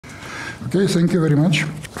Okay, thank you very much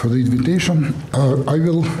for the invitation. I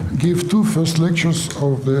will give two first lectures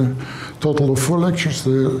of the total of 4 lectures.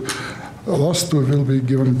 The last 2 will be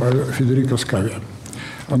given by Federico Scavia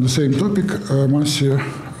on the same topic, Massey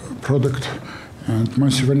product and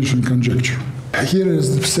Massey vanishing conjecture. Here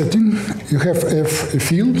is the setting. You have F, a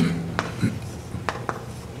field.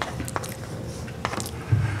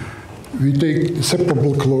 We take the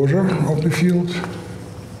separable closure of the field,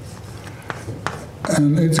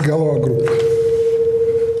 and it's Galois group.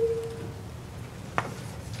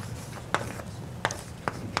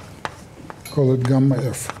 Call it gamma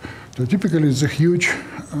F. So typically it's a huge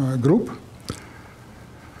group.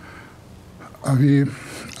 We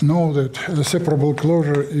know that the separable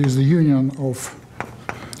closure is the union of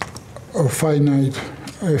finite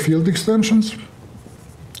field extensions,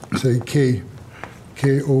 say K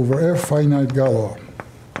over F, finite Galois.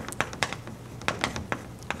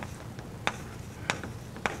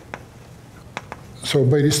 So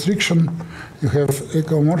by restriction, you have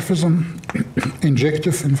ecomorphism,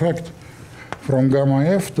 injective, in fact, from gamma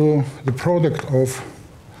F to the product of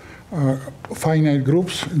finite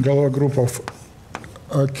groups, Galois group of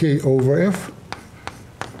K over F,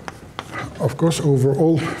 of course, over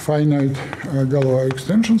all finite Galois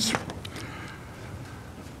extensions.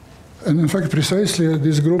 And in fact, precisely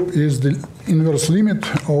this group is the inverse limit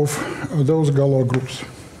of those Galois groups.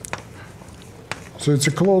 So it's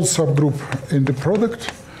a closed subgroup in the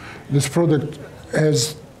product. This product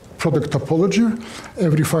has product topology.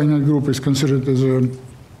 Every finite group is considered as a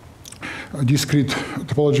discrete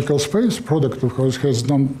topological space. Product, of course, has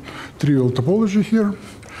non-trivial topology here,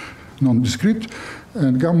 non-discrete.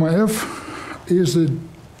 And gamma F is a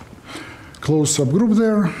closed subgroup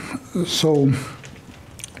there. So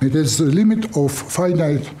it is the limit of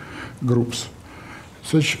finite groups.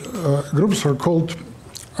 Such groups are called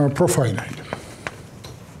profinite.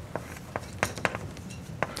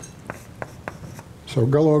 So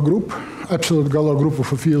Galois group, absolute Galois group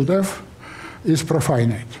of a field F is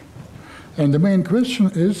profinite. And the main question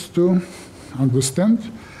is to understand,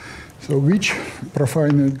 so which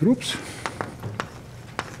profinite groups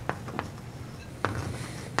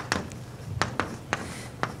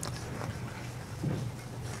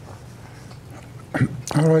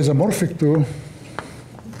are isomorphic to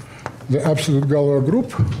the absolute Galois group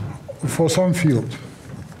for some field.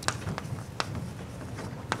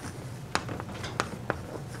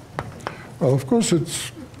 Well, of course,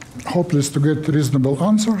 it's hopeless to get a reasonable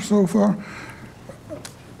answer so far,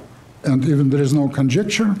 and even there is no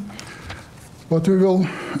conjecture. But we will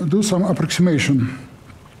do some approximation.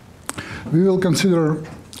 We will consider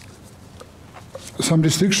some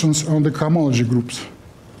restrictions on the cohomology groups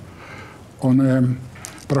on a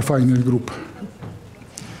profinite group.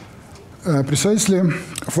 Precisely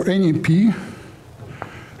for any P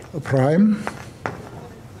prime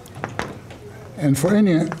and for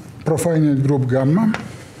any profinite group gamma,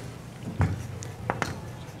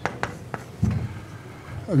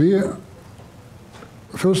 we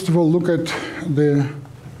first of all look at the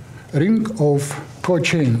ring of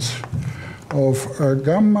cochains of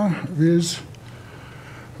gamma with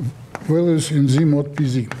values in Z mod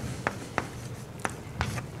PZ.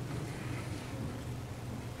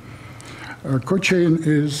 Cochain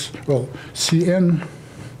is, well, Cn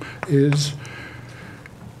is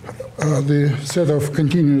the set of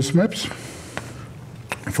continuous maps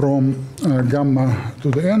from gamma to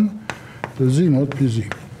the n to Z mod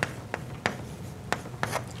PZ.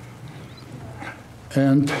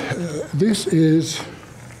 And this is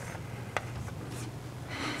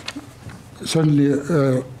certainly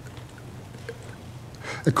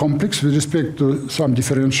a complex with respect to some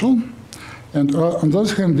differential. And on the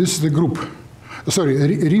other hand, this is the group, sorry, a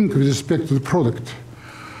ring with respect to the product.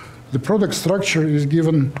 The product structure is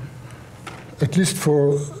given, at least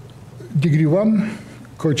for degree 1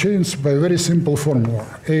 cochains, by a very simple formula.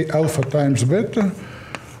 A alpha times beta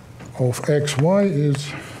of xy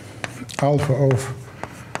is alpha of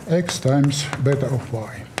x times beta of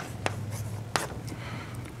y.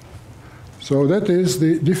 So that is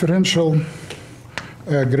the differential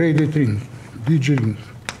graded ring, DG ring.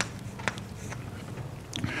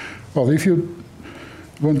 Well, if you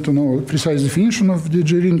want to know a precise definition of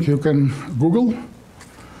DG ring, you can Google,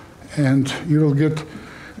 and you will get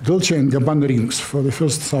Dolce and Gabbana rings for the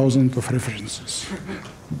first 1,000 of references.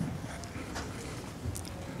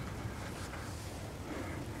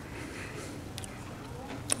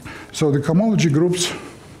 So the cohomology groups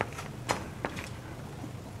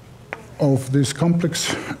of this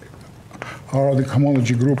complex are the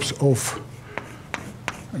cohomology groups of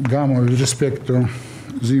gamma with respect to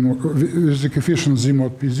Z mod, with the coefficient Z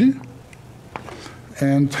mod PZ,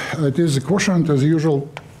 And it is the quotient, as usual,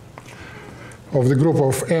 of the group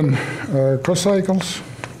of n cocycles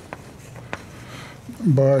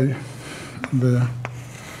by the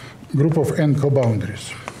group of n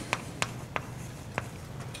coboundaries.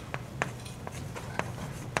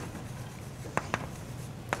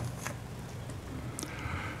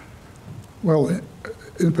 Well,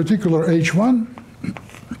 in particular, H1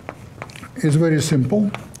 is very simple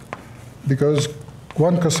because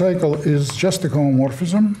one cocycle is just a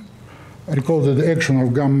homomorphism. I recall that the action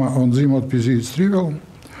of gamma on Z mod PZ is trivial.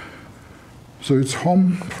 So it's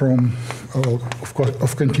home from, of course,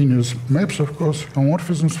 of continuous maps, of course,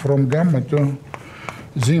 homomorphisms from gamma to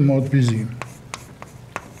Z mod PZ.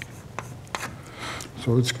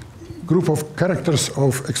 So it's group of characters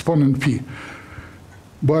of exponent P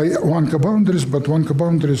by one coboundaries, but one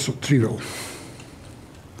coboundary is trivial.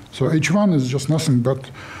 So H1 is just nothing but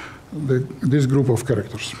this group of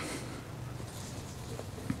characters.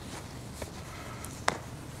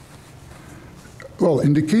 Well,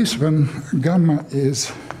 in the case when gamma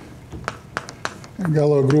is a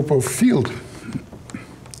Galois group of field,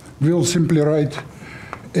 we'll simply write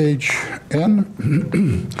Hn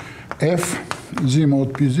f Z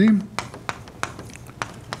mod Pz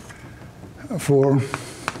for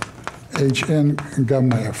Hn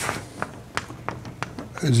gamma f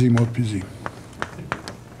Z mod Pz.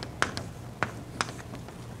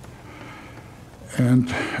 And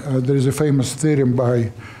there is a famous theorem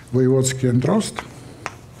by Voevodsky and Rost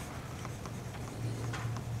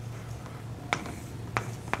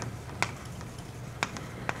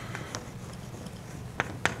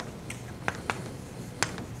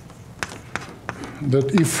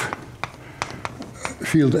that if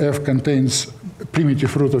field F contains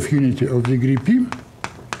primitive root of unity of degree P,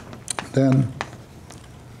 then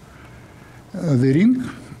the ring,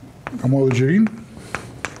 homology ring,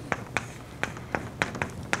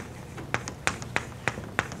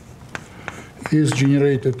 is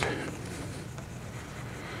generated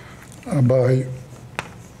by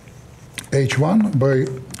H1 by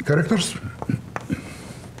characters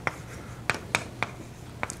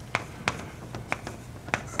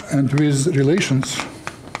and with relations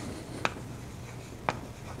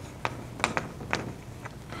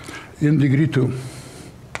in degree 2.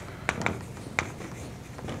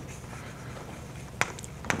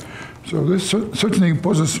 So this certainly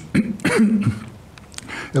imposes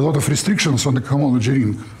a lot of restrictions on the cohomology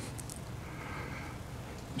ring.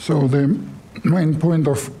 So the main point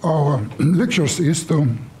of our lectures is to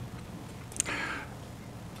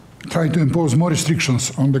try to impose more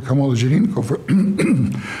restrictions on the cohomology ring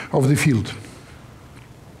of the field.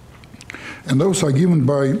 And those are given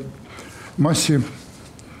by Massey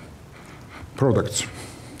products.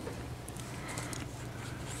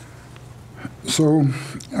 So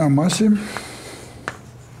Massey,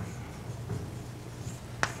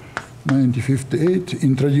 1958,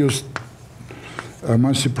 introduced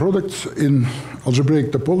Massey products in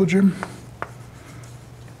algebraic topology.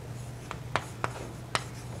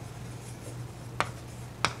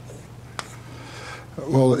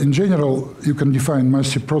 Well, in general, you can define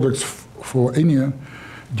Massey products for any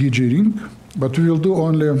DG ring, but we will do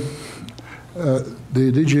only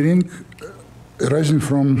the DG ring arising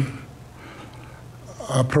from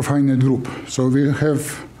a profinite group. So we have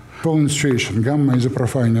following situation: gamma is a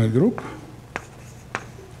profinite group,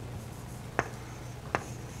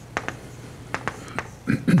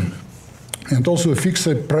 and also a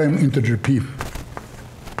fixed prime integer p.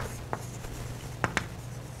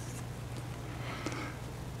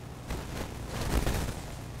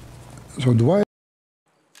 So the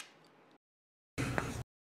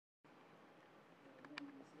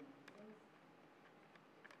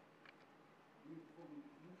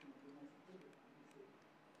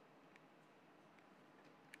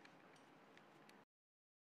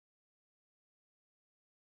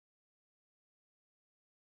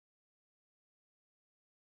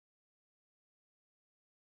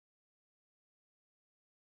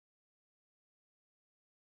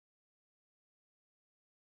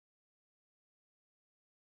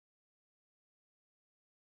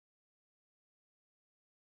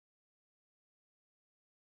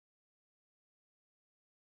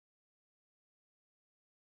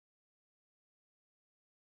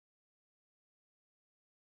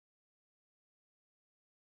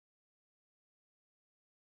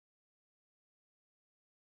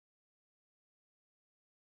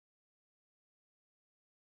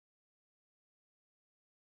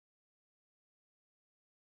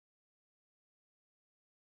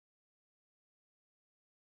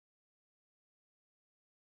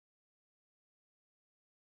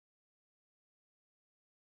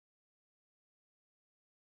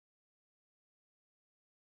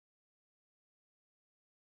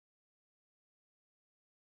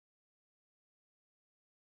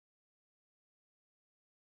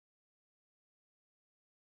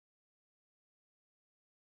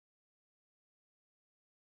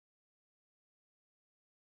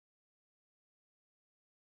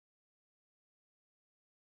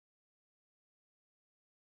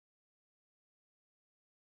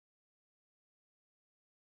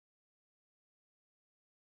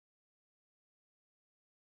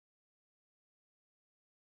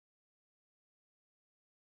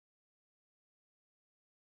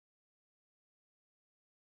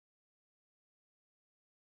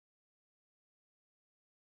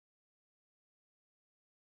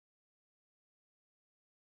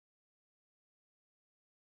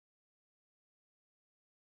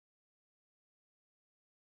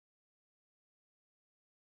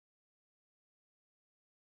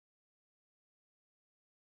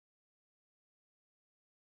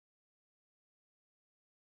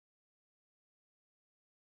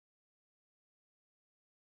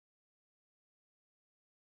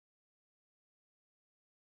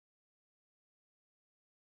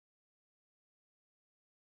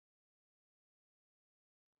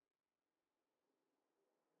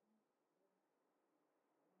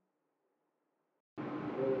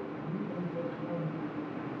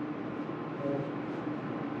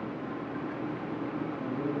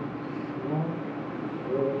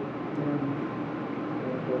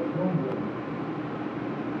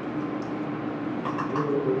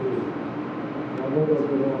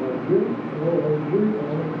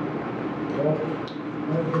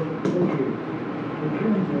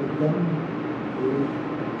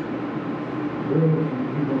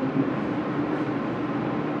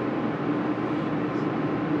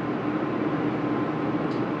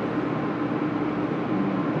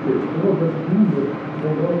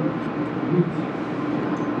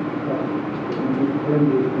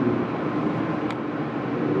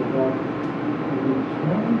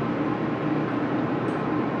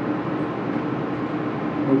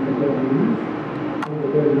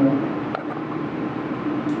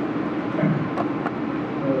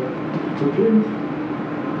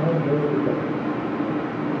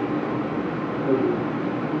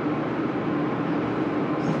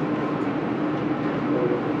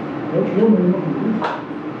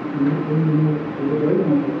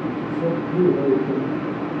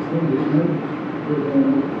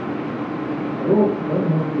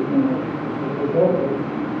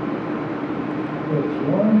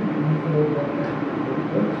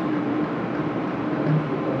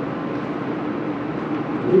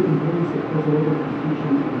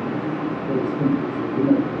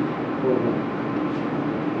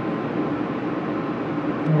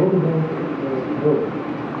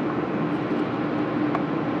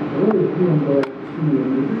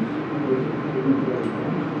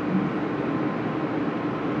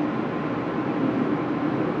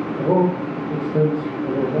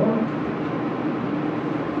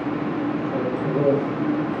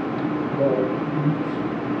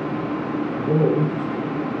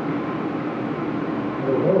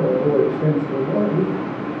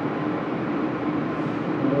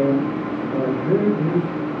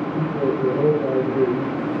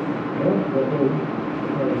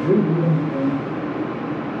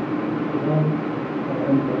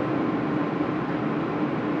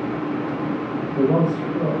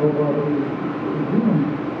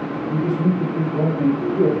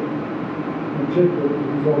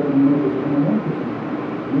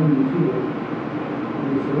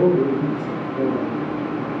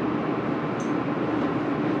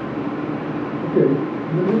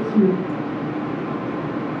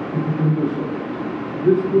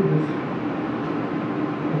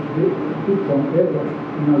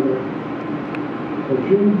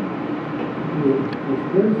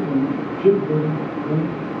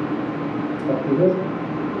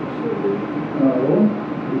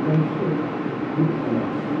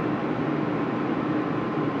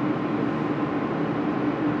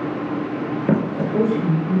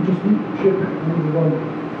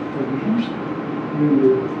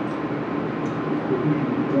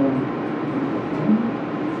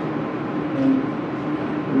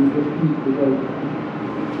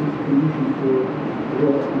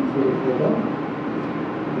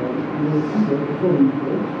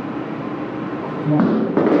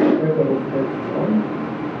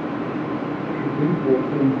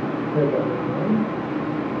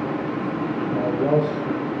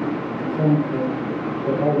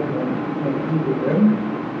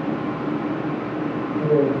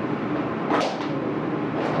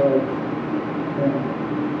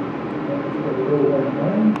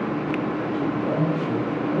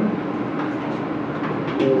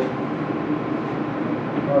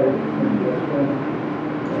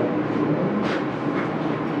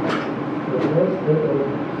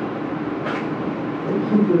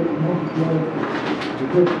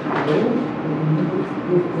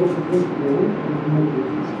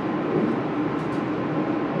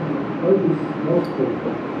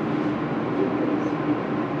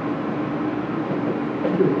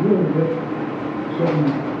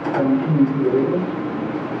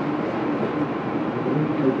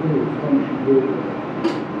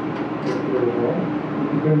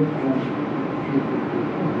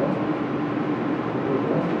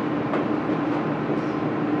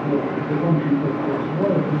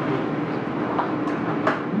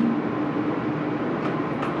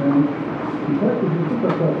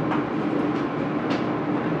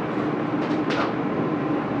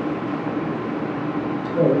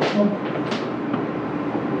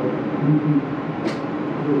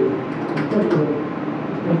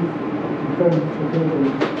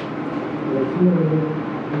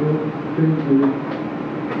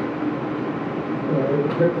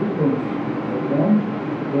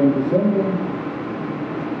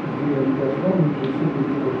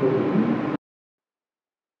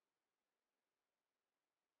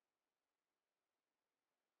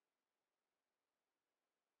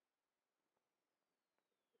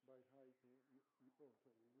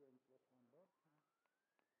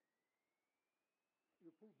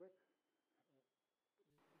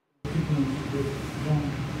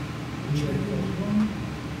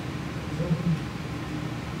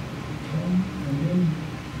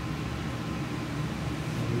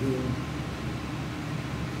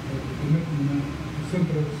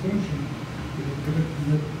central extension is a correct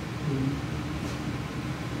net.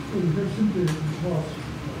 So we have simply a class.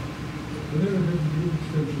 Whenever we have the group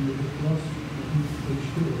extension with a class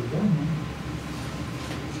H2 or gamma,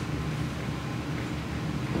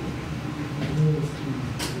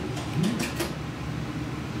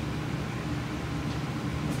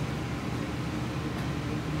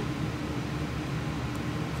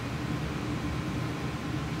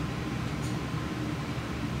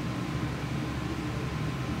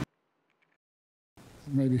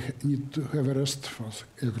 maybe need to have a rest for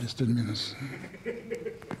every 10 minutes.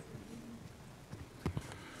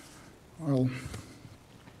 Well,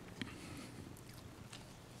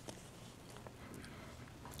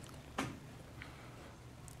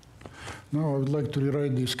 now I would like to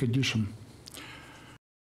rewrite this condition.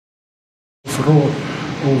 Rho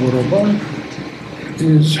over rho bar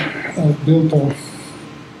is delta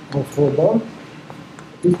of rho bar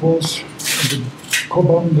equals the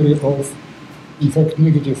co-boundary of, in fact,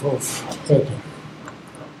 negative of eta.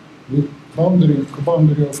 The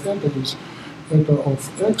co-boundary of eta is eta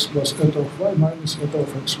of x plus eta of y minus eta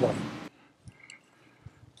of xy.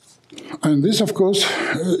 And this, of course,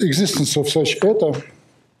 existence of such eta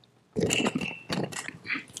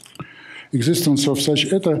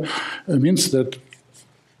means that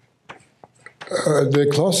the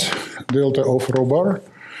class delta of rho bar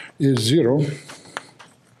is 0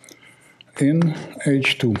 in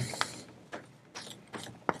H2.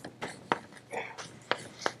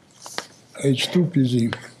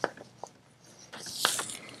 H2PZ.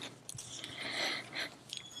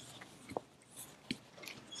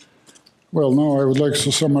 Well, now I would like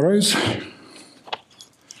to summarize,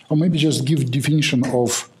 or maybe just give definition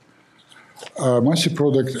of Massey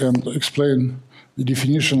product and explain the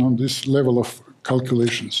definition on this level of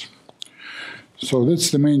calculations. So that's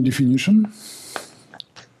the main definition.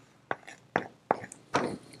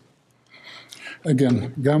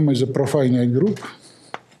 Again, gamma is a profinite group.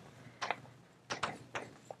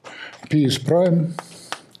 P is prime,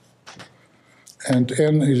 and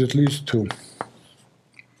n is at least 2.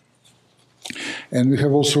 And we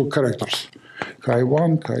have also characters,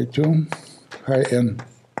 chi1, chi2, chi-n.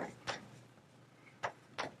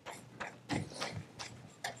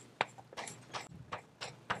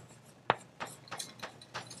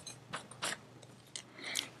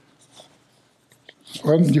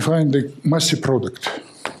 One define the Massey product.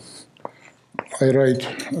 I write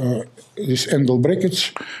these angle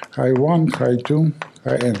brackets, chi1, chi2,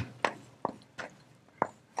 chi-n.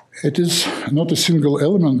 It is not a single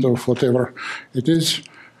element of whatever. It is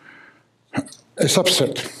a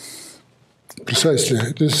subset, precisely.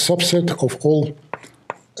 It is a subset of all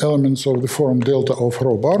elements of the form delta of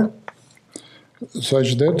rho bar,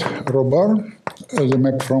 such that rho bar, as a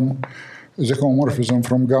map from the homomorphism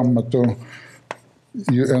from gamma to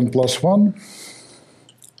un plus 1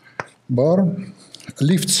 bar,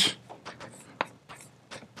 lifts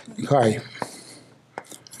high,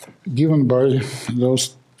 given by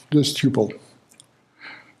this tuple.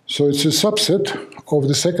 So it's a subset of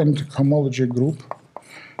the second homology group,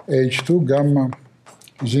 H2 gamma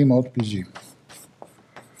Z mod PZ.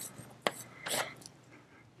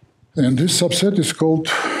 And this subset is called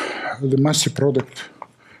the Massey product,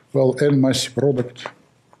 well, N Massey product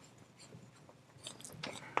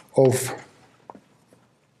of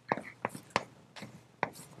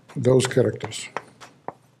those characters.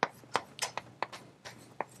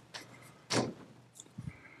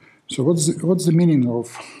 So what's the meaning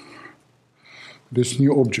of this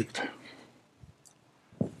new object?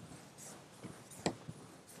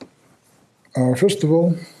 First of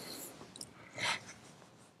all,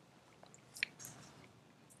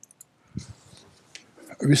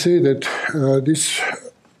 we say that this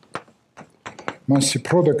Massey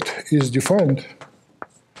product is defined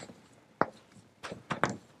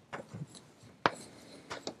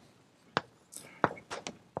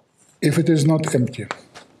if it is not empty.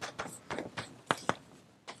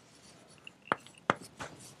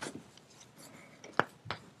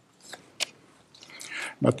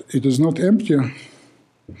 But it is not empty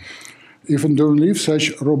if and only if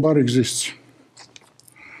such rho bar exists.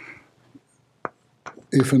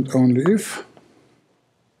 If and only if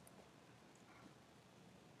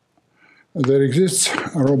there exists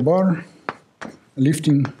a rho bar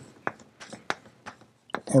lifting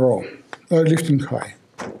rho, lifting high.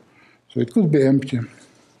 So it could be empty.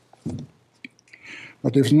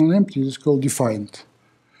 But if non-empty, it's called defined.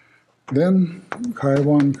 Then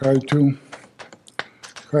chi1, chi2,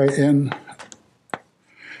 chi-n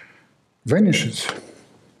vanishes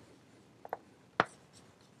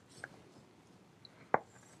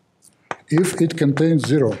if it contains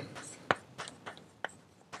 0.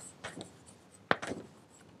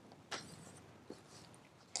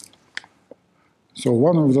 So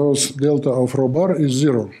one of those delta of rho bar is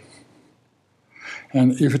 0.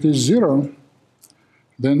 And if it is 0,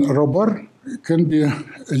 then rho bar can be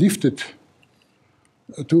lifted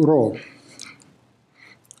to rho.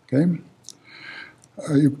 Okay?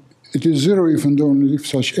 It is 0 if and only if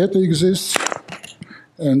such eta exists.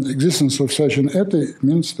 And existence of such an eta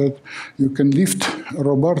means that you can lift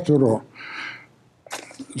rho bar to rho.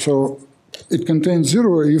 So it contains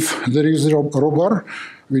 0 if there is rho bar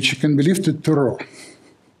which can be lifted to rho.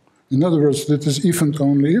 In other words, that is if and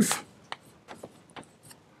only if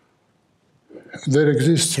there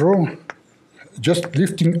exists rho just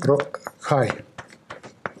lifting rho high.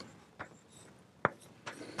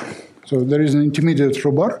 So there is an intermediate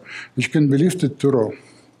rho bar which can be lifted to rho.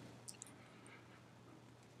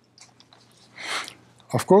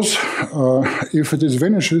 Of course, if it is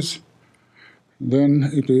vanishes, then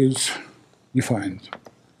it is defined.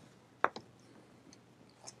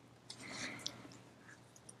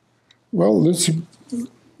 Well, that's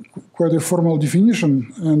quite a formal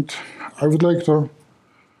definition, and I would like to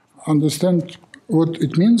understand what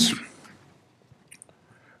it means,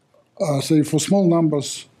 say, for small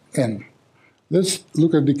numbers n. Let's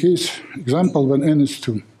look at the case example when n is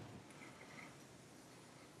 2.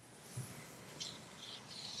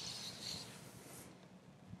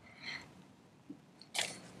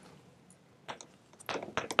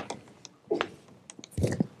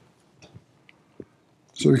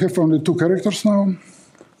 So we have only 2 characters now,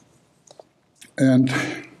 and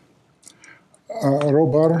rho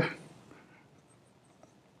bar,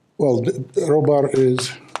 well, the rho bar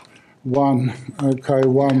is 1 chi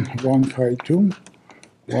 1, 1 chi 2,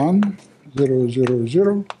 1, 0, 0,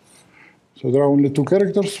 0. So there are only 2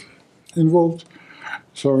 characters involved.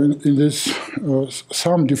 So in this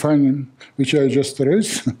sum defining, which I just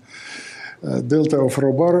erased, delta of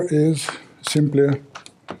rho bar is simply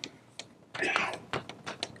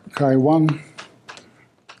chi 1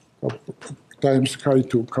 times chi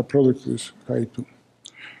 2. Product is chi 2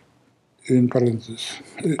 in parentheses,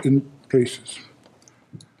 in braces.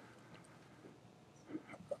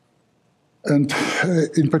 And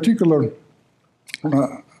in particular,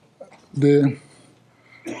 the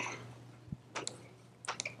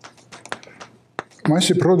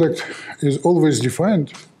Massey product is always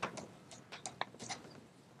defined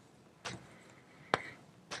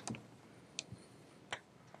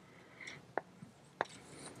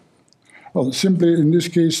well, simply in this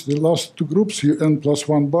case, the last 2 groups, un plus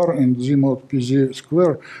 1 bar and z mod pz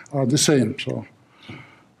square, are the same. So,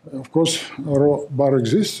 of course, rho bar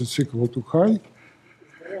exists, it's equal to chi. Is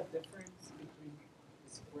there a difference between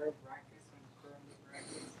square brackets and curly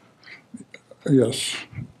brackets? Yes,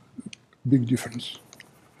 big difference.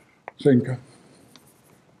 Thank you.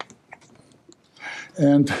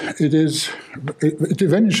 And it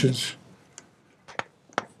vanishes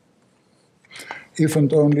if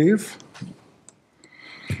and only if.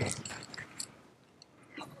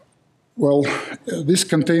 Well, this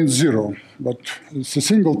contains 0, but it's a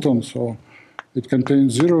singleton, so it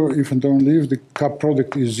contains 0 if and only if the cup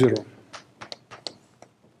product is 0.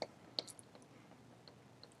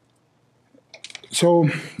 So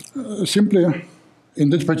simply, in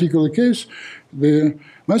that particular case, the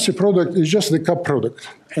Massey product is just the cup product,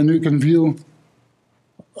 and we can view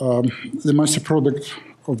the Massey product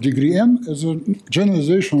of degree n as a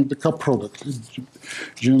generalization of the cup product. It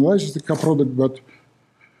generalizes the cup product, but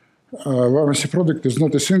Massey product is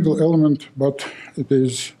not a single element, but it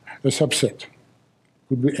is a subset. It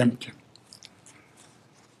could be empty.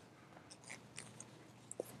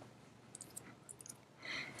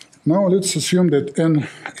 Now let's assume that n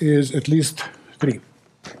is at least 3.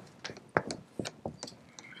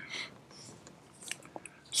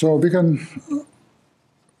 So we can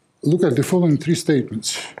look at the following 3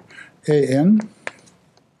 statements. An,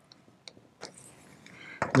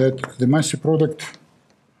 that the Massey product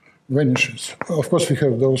vanishes. Of course, we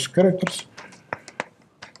have those characters.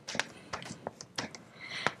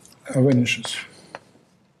 Vanishes.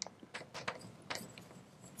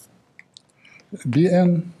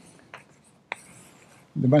 Bn,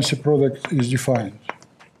 the Massey product is defined.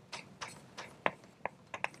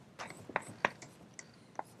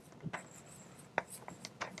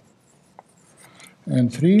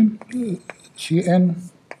 And 3, Cn,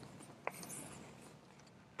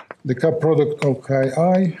 the cup product of chi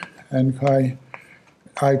I and chi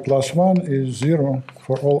I plus 1 is 0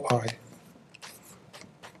 for all I.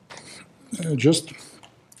 Just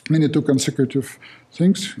many 2 consecutive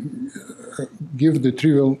things give the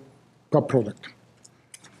trivial cup product.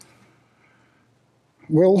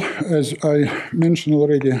 Well, as I mentioned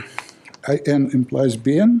already, In implies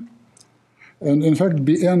Bn, and in fact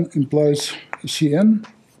Bn implies Cn.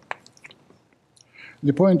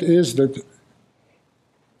 The point is that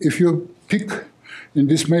if you pick in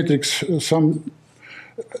this matrix some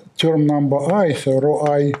term number I, so rho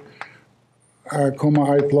I,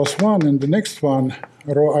 comma I plus 1, and the next one,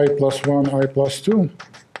 rho I plus 1, I plus 2,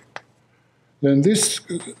 then this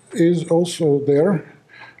is also there,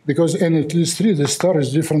 because n at least 3, the star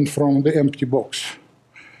is different from the empty box.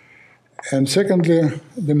 And secondly,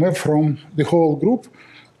 the map from the whole group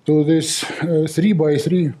to this 3 by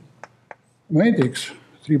 3 matrix,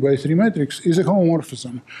 3 by 3 matrix, is a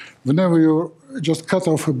homomorphism. Whenever you just cut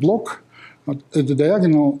off a block at the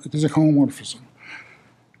diagonal, it is a homomorphism.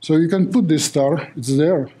 So you can put this star, it's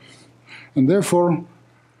there. And therefore,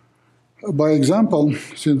 by example,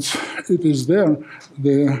 since it is there,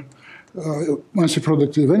 the Massey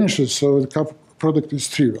product vanishes, so the cup product is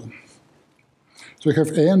trivial. So we have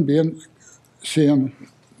An, Bn, Cn,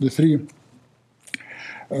 the three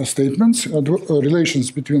statements,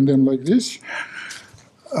 relations between them like this.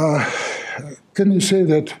 Can you say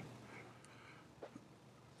that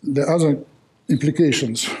the other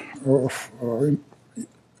implications of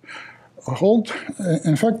hold?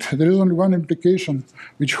 In fact, there is only one implication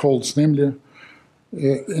which holds, namely,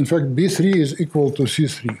 in fact, B3 is equal to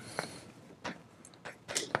C3.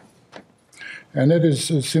 And that is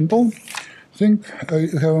a simple thing.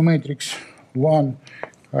 You have a matrix 1,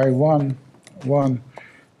 I1, 1,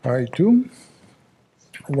 I2,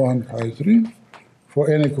 1, I3, for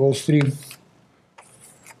n equals 3.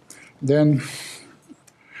 Then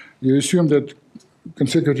you assume that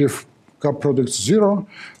consecutive cup product is 0.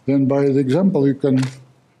 Then by the example, you can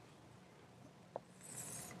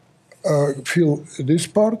fill this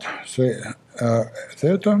part, say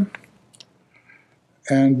theta.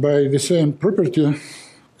 And by the same property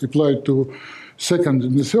applied to second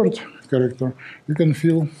and the third character, you can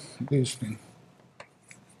fill this thing.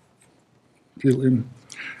 Fill in.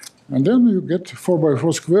 And then you get 4 by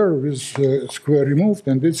 4 square with square removed,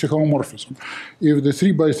 and it's a homomorphism. If the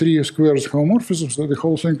 3 by 3 square is homomorphism, so the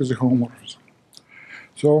whole thing is a homomorphism.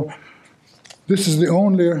 So this is the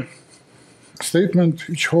only statement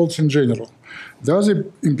which holds in general. The other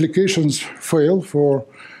implications fail for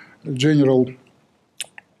general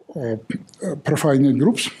profinite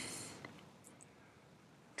groups.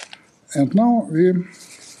 And now we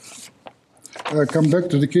come back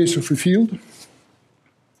to the case of a field.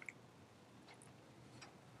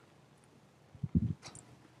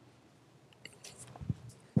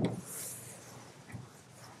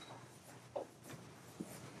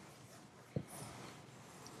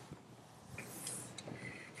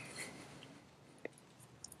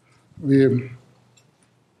 We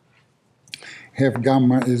have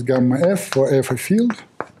gamma is gamma f for f a field.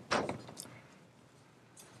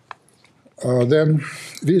 Then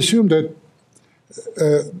we assume that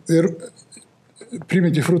the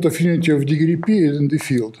primitive root of unity of degree p is in the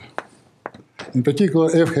field. In particular,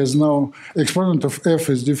 f has now, exponent of f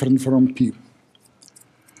is different from p.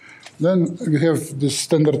 Then we have the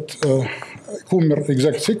standard Kummer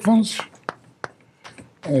exact sequence,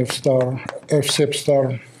 f star, f sep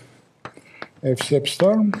star, f sep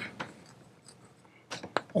star.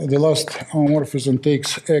 The last homomorphism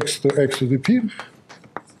takes x to the p.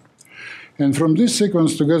 And from this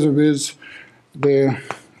sequence, together with the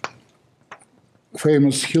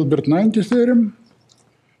famous Hilbert-90 theorem,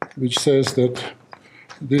 which says that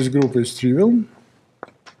this group is trivial,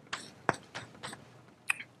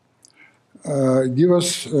 give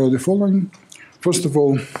us the following. First of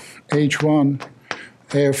all, H1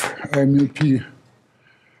 F mu p,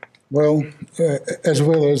 well as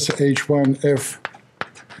H1 F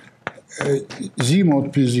Z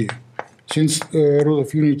mod PZ. Since root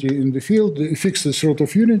of unity in the field, fix this root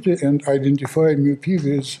of unity and identify mu p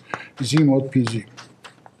with Z mod PZ.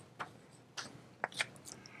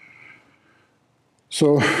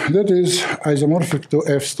 So that is isomorphic to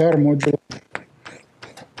F star modulo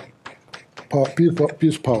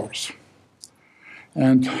P's powers.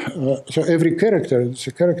 And so every character, it's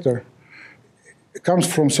a character, comes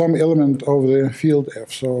from some element of the field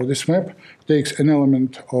F. So this map takes an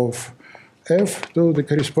element of F to the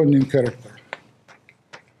corresponding character.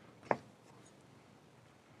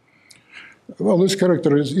 Well, this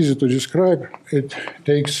character is easy to describe. It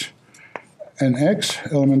takes an X,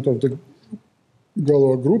 element of the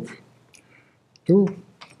Galois group, to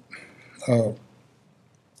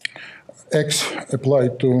X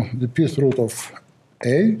applied to the pth root of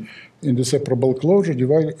A in the separable closure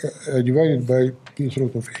divided by pth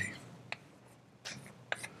root of A.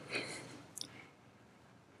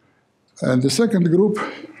 And the second group,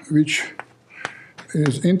 which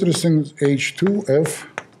is interesting, is H2F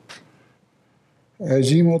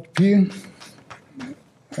Z mod P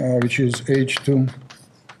which is H2F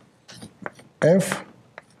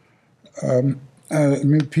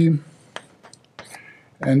mu P,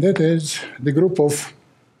 and that is the group of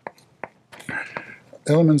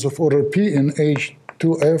elements of order P in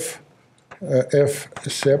H2F F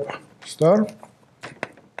sep star.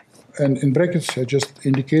 And in brackets, I just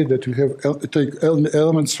indicate that we have take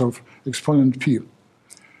elements of exponent P.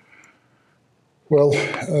 Well,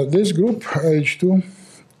 this group H2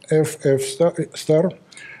 F star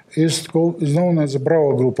is known as a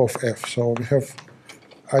Brouwer group of F. So we have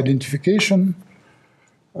identification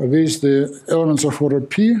with the elements of order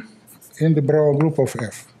P in the Brouwer group of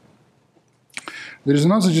F. There is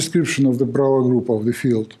another description of the Brouwer group of the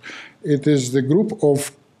field. It is the group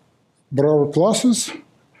of Brouwer classes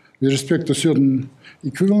with respect to certain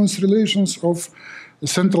equivalence relations of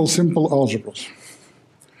central simple algebras.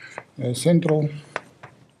 Central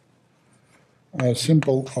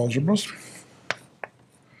simple algebras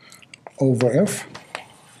over F.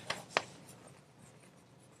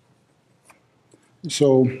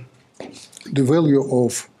 So the value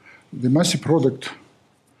of the Massey product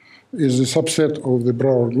is a subset of the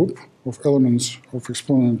Brouwer group of elements of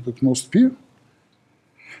exponent at most P.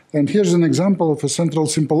 And here's an example of a central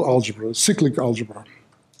simple algebra, cyclic algebra.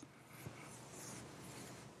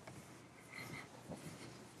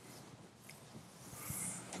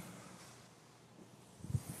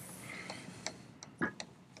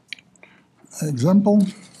 Example.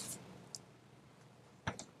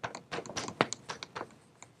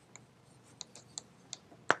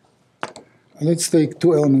 Let's take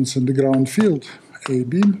two elements in the ground field, A,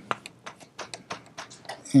 B,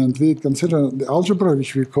 and we consider the algebra,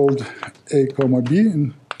 which we called A comma B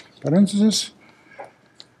in parentheses,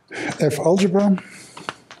 F algebra,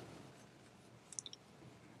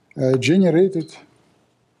 generated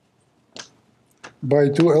by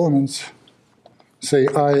two elements, say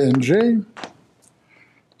I and J,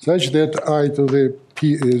 such that I to the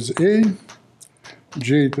P is A,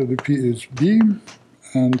 J to the P is B,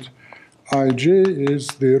 and Ij is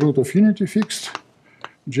the root of unity fixed,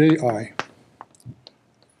 Ji.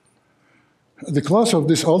 The class of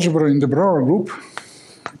this algebra in the Brouwer group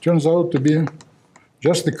turns out to be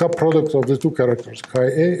just the cup product of the two characters, chi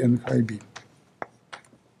A and chi B.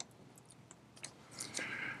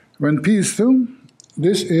 When P is 2,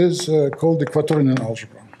 this is called the quaternion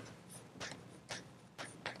algebra,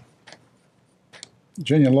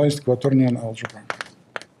 generalized quaternion algebra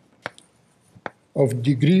of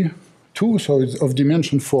degree 2, so it's of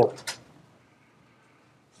dimension 4.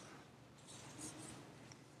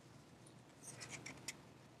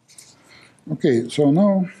 Okay, so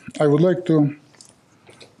now I would like to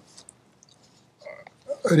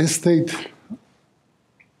restate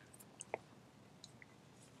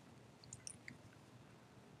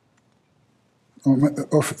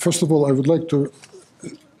first of all, I would like to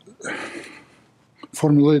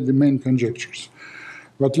formulate the main conjectures.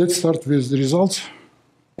 But let's start with the results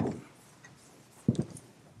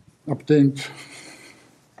obtained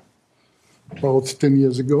about 10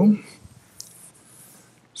 years ago.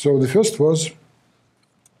 So the first was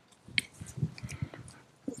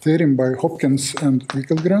theorem by Hopkins and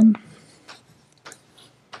Wickelgren.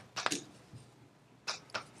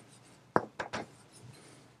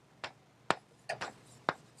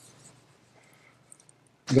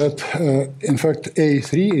 That, in fact,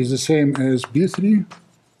 A3 is the same as B3.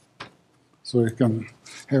 So you can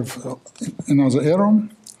have another arrow.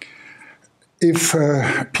 If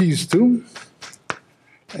P is 2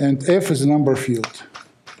 and F is a number field.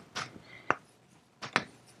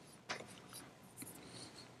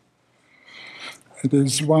 It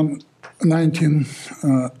is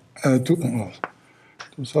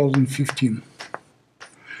 2015.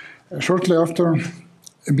 Shortly after,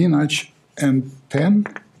 Minach and 10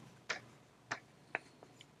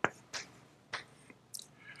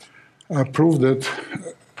 proved that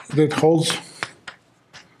that holds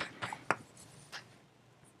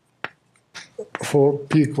for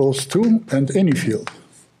P equals 2 and any field.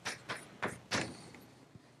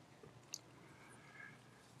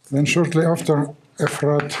 Then shortly after,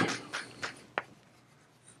 Efrat,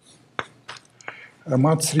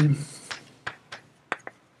 Massey,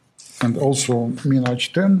 and also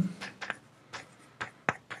Minach 10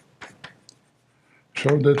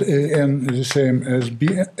 showed that AN is the same as B,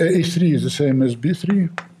 A3 is the same as B3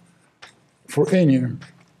 for any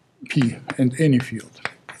P and any field.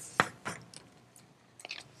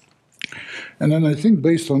 And then I think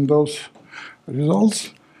based on those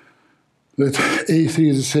results, that A3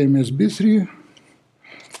 is the same as B3,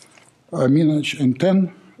 Minach and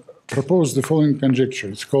 10 proposed the following conjecture.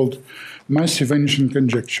 It's called Massey vanishing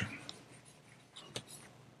conjecture.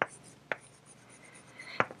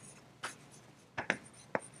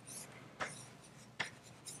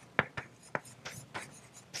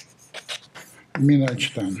 min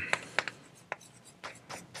H10.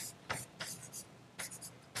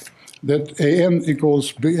 That AN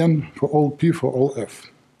equals BN for all P for all F.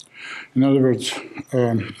 In other words,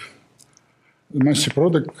 the Massey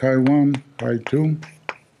product chi1, chi2,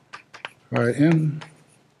 chi-n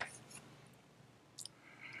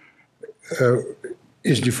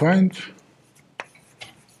is defined,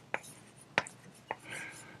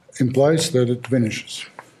 implies that it vanishes.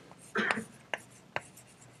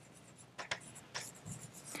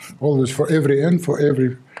 Always for every n, for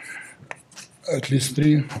every at least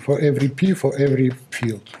 3, for every p, for every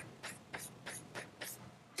field.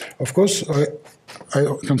 Of course, I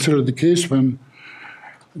consider the case when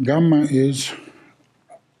gamma is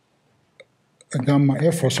a gamma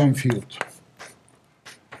f for some field.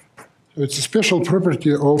 So it's a special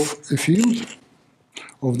property of a field,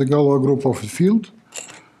 of the Galois group of a field.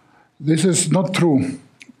 This is not true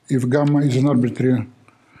if gamma is an arbitrary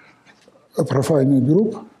profinite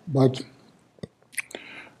group, but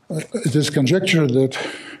it is conjecture that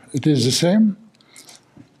it is the same,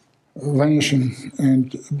 vanishing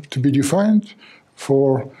and to be defined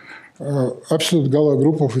for absolute Galois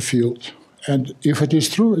group of a field. And if it is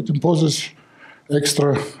true, it imposes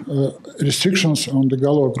extra restrictions on the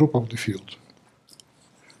Galois group of the field.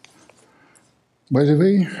 By the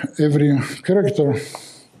way, every character,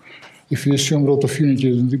 if you assume root of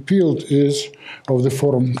unity in the field, is of the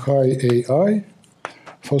form chi AI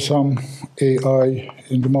for some AI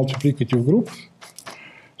in the multiplicative group.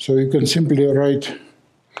 So you can simply write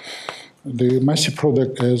the Massey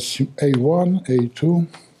product as A1, A2,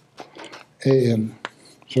 AN.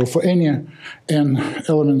 So for any n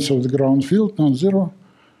elements of the ground field, non-zero,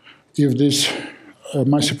 if this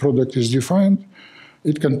Massey product is defined,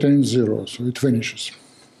 it contains 0, so it vanishes.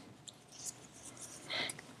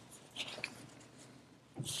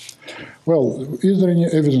 Well, is there any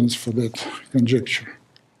evidence for that conjecture?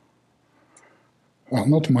 Well,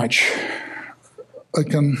 not much. I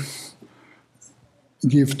can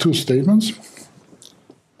give 2 statements.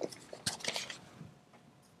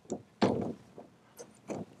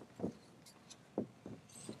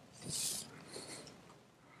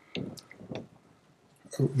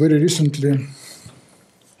 Very recently,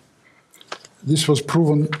 this was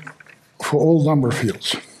proven for all number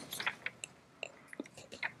fields.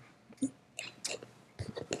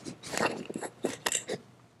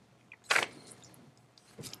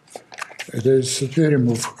 It is a theorem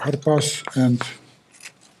of Harpas and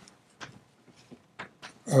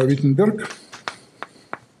Wittenberg.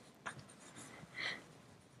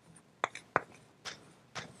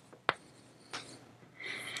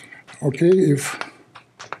 Okay, if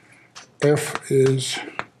F is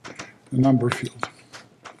a number field.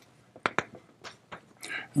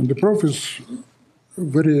 And the proof is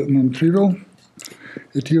very non-trivial.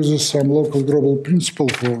 It uses some local global principle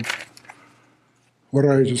for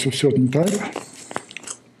varieties of certain type.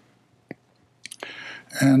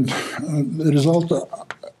 And the result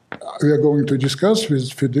we are going to discuss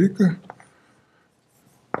with Federico,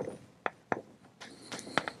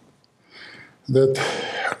 that,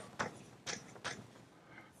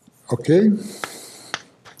 okay,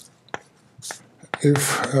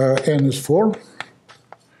 if n is 4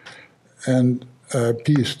 and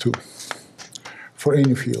p is 2 for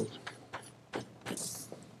any field,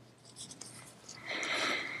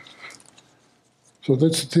 so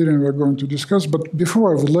that's the theorem we're going to discuss. But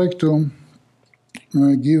before, I would like to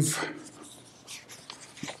give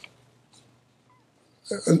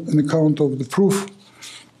an account of the proof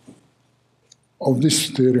of this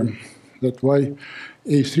theorem, that why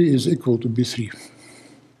A3 is equal to B3.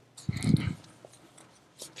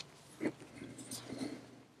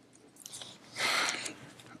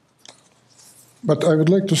 But I would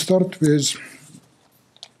like to start with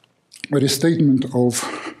a restatement of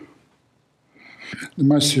the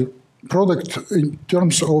Massey product in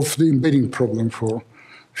terms of the embedding problem for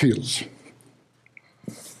fields.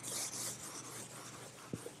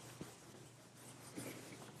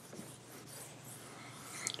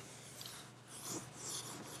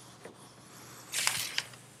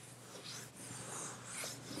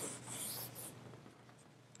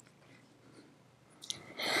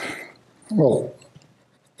 Well,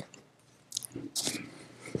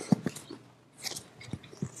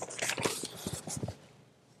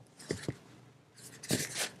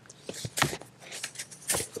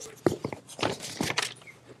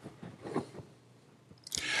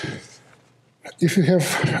 if you have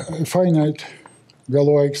a finite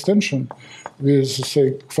Galois extension with,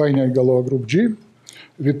 say, finite Galois group G,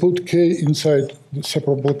 we put K inside the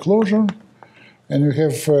separable closure, and we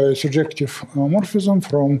have a surjective morphism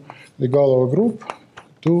from the Galois group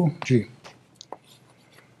to G.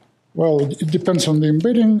 Well, it depends on the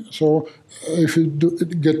embedding. So if you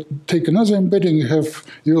take another embedding,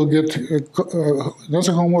 you will get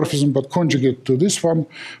another homomorphism, but conjugate to this one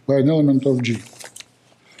by an element of G.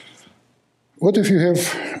 What if you have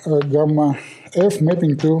gamma F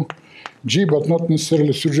mapping to G, but not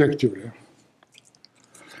necessarily surjectively?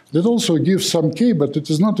 That also gives some K, but it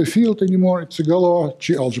is not a field anymore. It's a Galois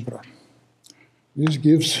G algebra. This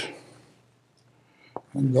gives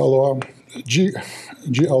Galois G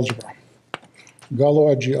algebra.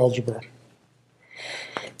 Galois G algebra.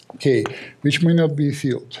 K, which may not be a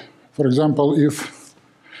field. For example, if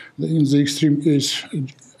in the extreme is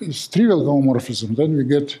trivial homomorphism, then we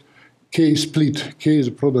get K split. K is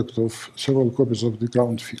a product of several copies of the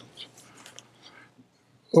ground field.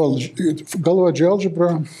 Well, Galois G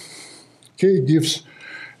algebra, K gives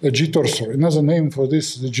a G torsor. Another name for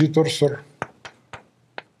this is the G torsor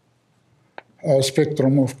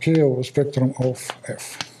spectrum of K over spectrum of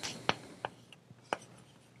F.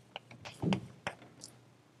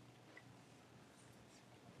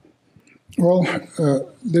 Well,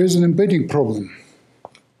 there is an embedding problem.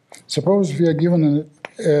 Suppose we are given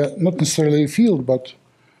not necessarily a field, but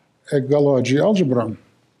a Galois G algebra,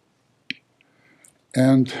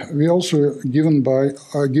 and we also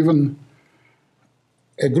are given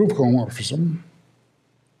a group homomorphism.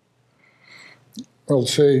 Well,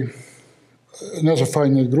 say another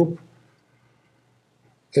finite group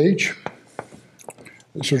H,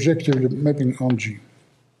 surjectively mapping on G,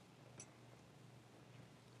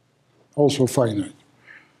 also finite.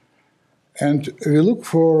 And we look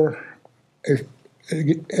for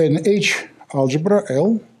an H algebra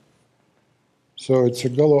L. So it's a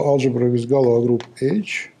Galois algebra with Galois group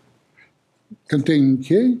H containing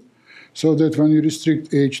K, so that when you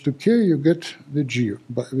restrict H to K, you get the G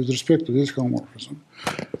with respect to this homomorphism.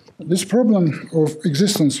 This problem of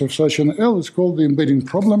existence of such an L is called the embedding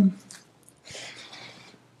problem.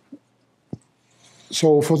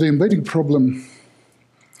 So for the embedding problem,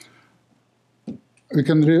 we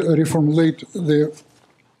can reformulate the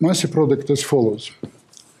Massey product as follows.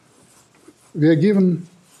 We are given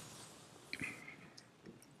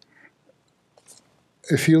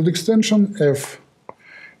a field extension, F,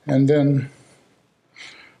 and then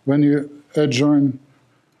when you adjoin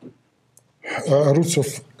roots of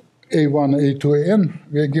A1, A2, AN,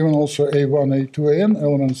 we are given also A1, A2, AN,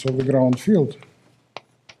 elements of the ground field.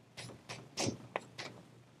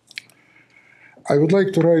 I would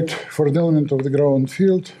like to write for an element of the ground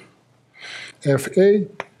field Fa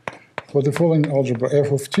for the following algebra: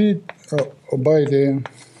 f of t by the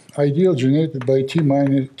ideal generated by t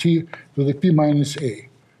to the p minus a.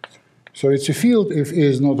 So it's a field if a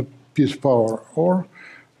is not a p power, or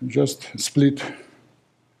just split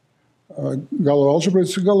Galois algebra.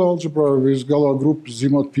 It's a Galois algebra with Galois group Z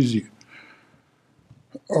mod pz.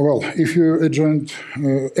 Well, if you adjoin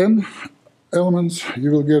n elements,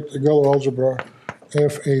 you will get a Galois algebra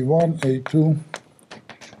Fa1, A2,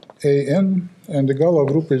 An, and the Galois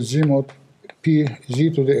group is Z mod p z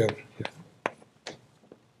to the n.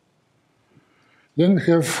 Then we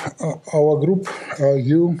have our group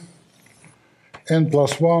U n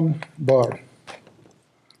plus 1 bar.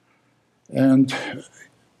 And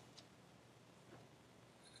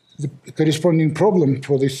the corresponding problem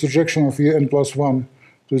for the surjection of U n plus 1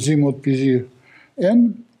 to Z mod pz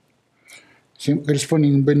n,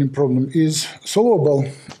 corresponding embedding problem, is solvable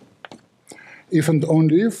if and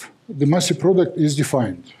only if the Massey product is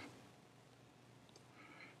defined.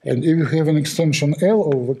 And if you have an extension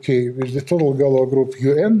L over K with the total Galois group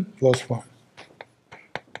Un plus 1,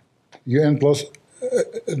 Un plus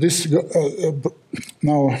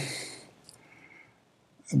now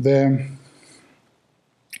the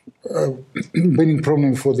embedding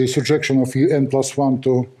problem for the surjection of Un plus 1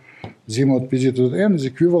 to Z mod pz to the n is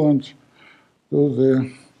equivalent to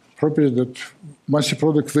the property that Massey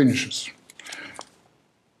product vanishes.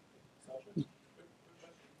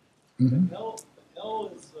 Mm-hmm. L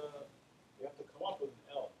is, you have to come up with an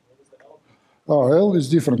L. What is the L? Oh, L is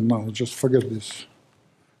different now, just forget this.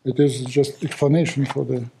 It is just explanation for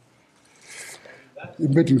the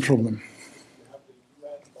embedding problem.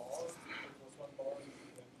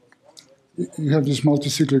 You have this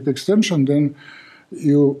multicyclic extension, then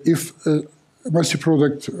if Massey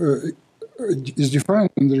product is defined,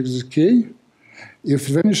 and there is K, if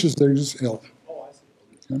it vanishes, there is L. Oh, I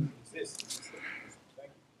see. Okay? Exists.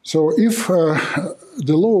 So if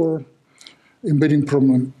the lower embedding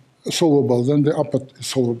problem is solvable, then the upper is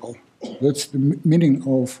solvable. That's the meaning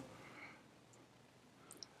of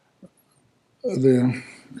the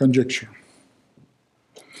conjecture.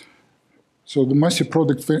 So the Massey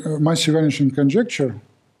product, Massey vanishing conjecture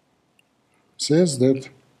says that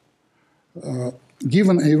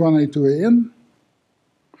Given A1, A2, AN,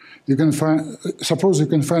 you can find, suppose you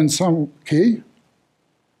can find some K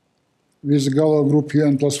with the Galois group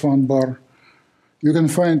UN plus 1 bar. You can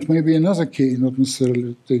find maybe another K, not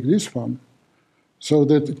necessarily take this one, so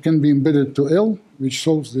that it can be embedded to L, which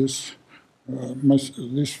solves this,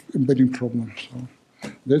 this embedding problem. So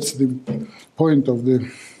that's the point of the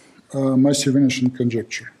Massey vanishing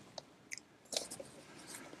conjecture.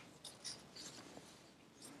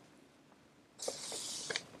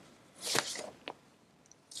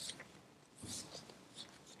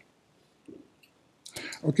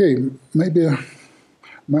 Okay, maybe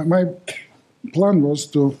my plan was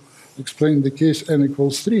to explain the case n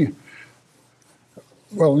equals 3.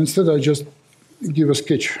 Well, instead I just give a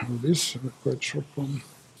sketch of this, quite short one.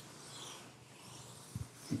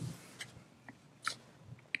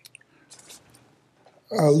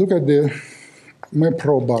 Look at the map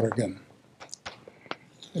row bar again.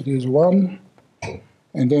 It is 1,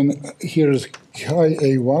 and then here's high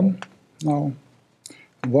A1 now,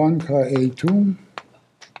 1 high A2,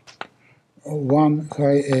 1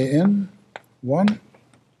 high AN, 1,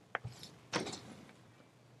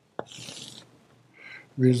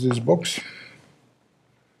 with this box.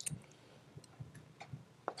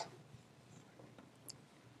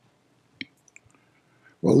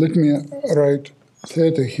 Well, let me write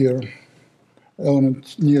theta here,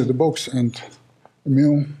 element near the box, and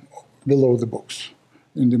mu below the box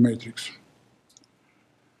in the matrix.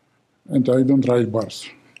 And I don't write bars.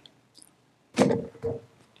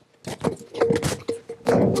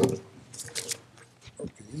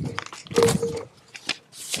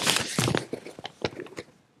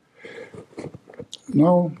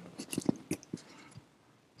 Now,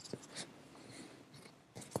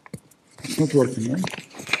 it's not working, right?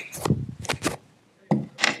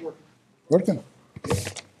 Working?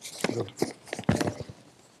 Good.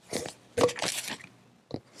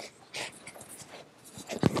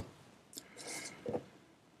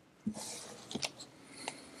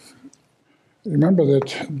 Remember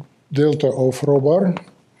that delta of rho bar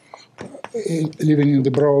living in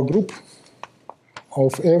the Brauer group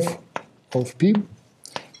of F of P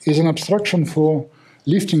is an abstraction for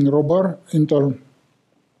lifting rho bar into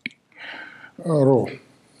rho,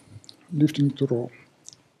 lifting to rho.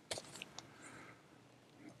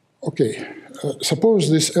 Okay, suppose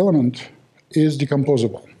this element is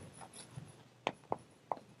decomposable.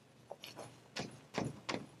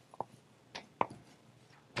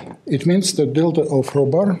 It means that delta of rho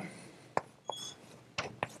bar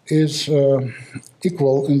is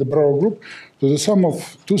equal in the Brauer group to the sum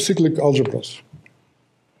of two cyclic algebras.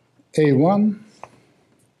 A1,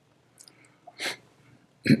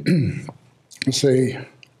 say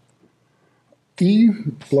E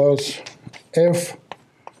plus F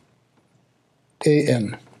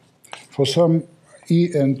AN for some E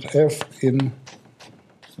and F in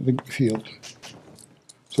the field.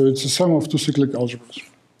 So it's the sum of two cyclic algebras.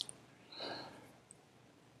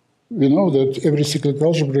 We know that every cyclic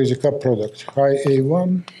algebra is a cup product. High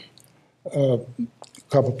A1,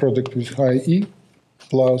 kappa product with high E,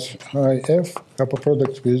 plus high F, kappa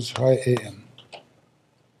product with high AN.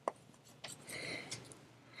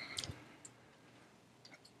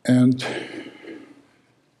 And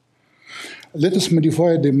let us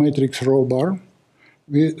modify the matrix rho bar.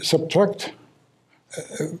 We subtract,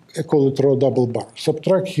 I call it rho double bar.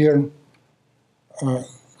 Subtract here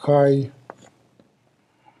high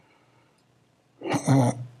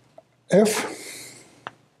F,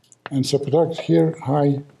 and subtract here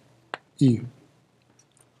high E.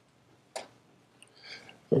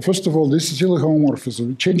 First of all, this is still a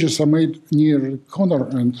homomorphism. Changes are made near the corner,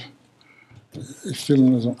 and it's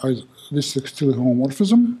still this is still a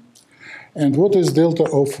homomorphism. And what is delta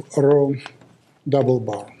of rho double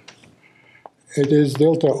bar? It is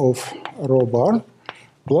delta of rho bar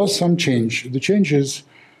plus some change. The change is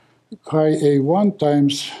high A1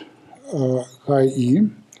 times high E,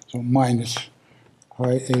 so minus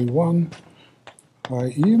high A1, high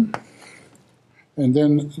E. And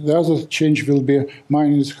then the other change will be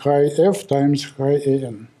minus high F times high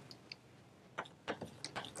AN.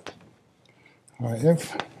 High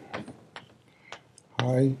F,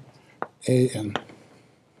 high AN.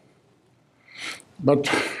 But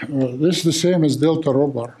this is the same as delta rho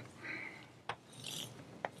bar.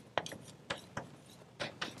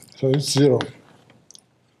 So it's 0.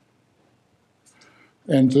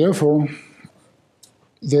 And therefore,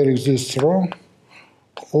 there exists rho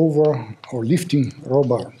over or lifting rho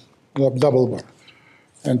bar, double bar.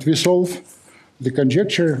 And we solve the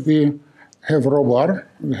conjecture. We have rho bar.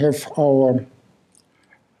 We have our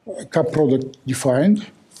cup product defined.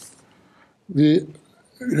 We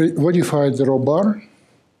modified the rho bar,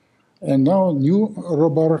 and now new rho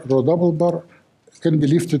bar, rho double bar, can be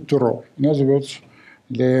lifted to rho. In other words,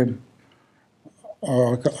 the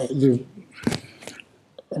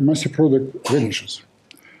Massey product vanishes.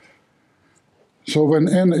 So when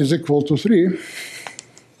n is equal to 3,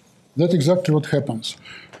 that's exactly what happens.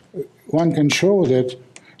 One can show that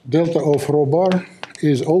delta of rho bar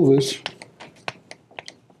is always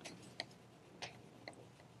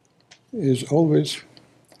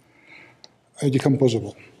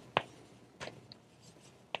decomposable.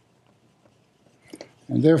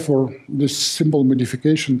 And therefore, this simple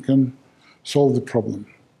modification can solve the problem.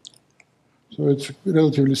 So it's a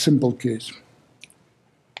relatively simple case.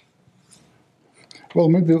 Well,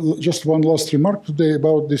 maybe just one last remark today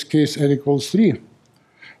about this case n equals 3.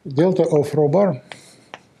 Delta of rho bar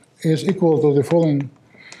is equal to the following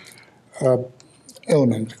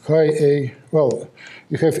element, chi A. Well,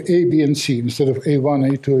 you have A, B, and C instead of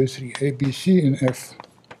A1, A2, A3, A, B, C, and F.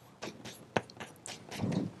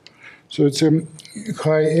 So it's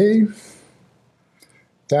chi A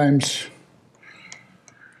times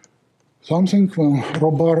something. Well,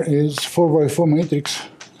 rho bar is 4x4 matrix.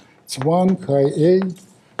 It's 1 chi A,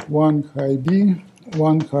 1 chi B,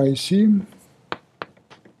 1 chi C,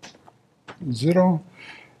 0.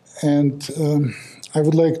 And I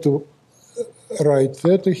would like to write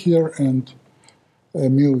theta here and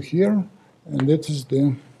mu here. And that is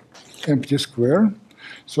the empty square.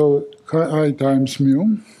 So chi I times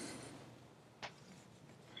mu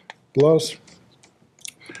plus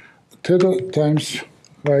theta times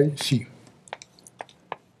chi C.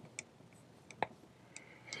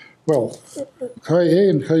 Well, chi A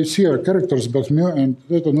and chi C are characters, but mu and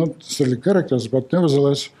theta are not necessarily characters, but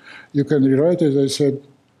nevertheless, you can rewrite it, as I said,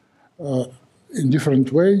 in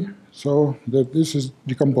different way, so that this is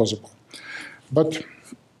decomposable. But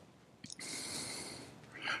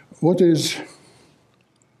what is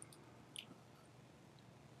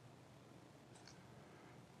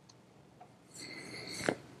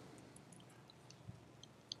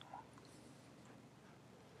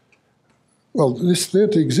well, this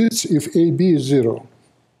theta exists if AB is 0.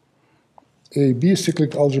 AB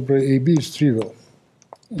cyclic algebra AB is trivial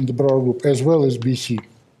in the Brauer group, as well as BC.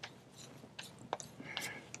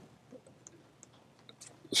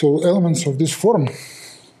 So elements of this form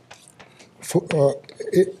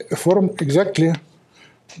form exactly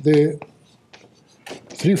the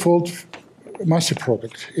threefold Massey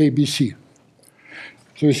product, ABC.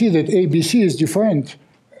 So you see that ABC is defined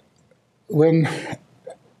when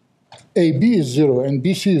AB is 0 and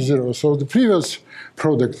BC is 0. So the previous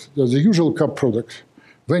product, the usual cup product,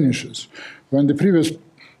 vanishes. When the previous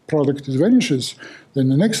product vanishes, then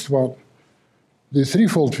the next one, the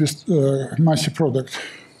threefold Massey product,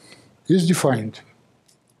 is defined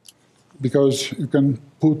because you can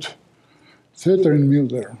put theta and mu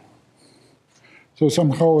there. So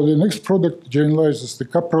somehow the next product generalizes the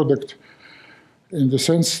cup product in the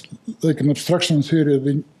sense, like in abstraction theory,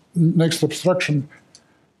 the next abstraction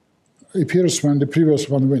appears when the previous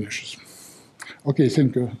one vanishes. Okay,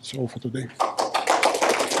 thank you. That's all for today.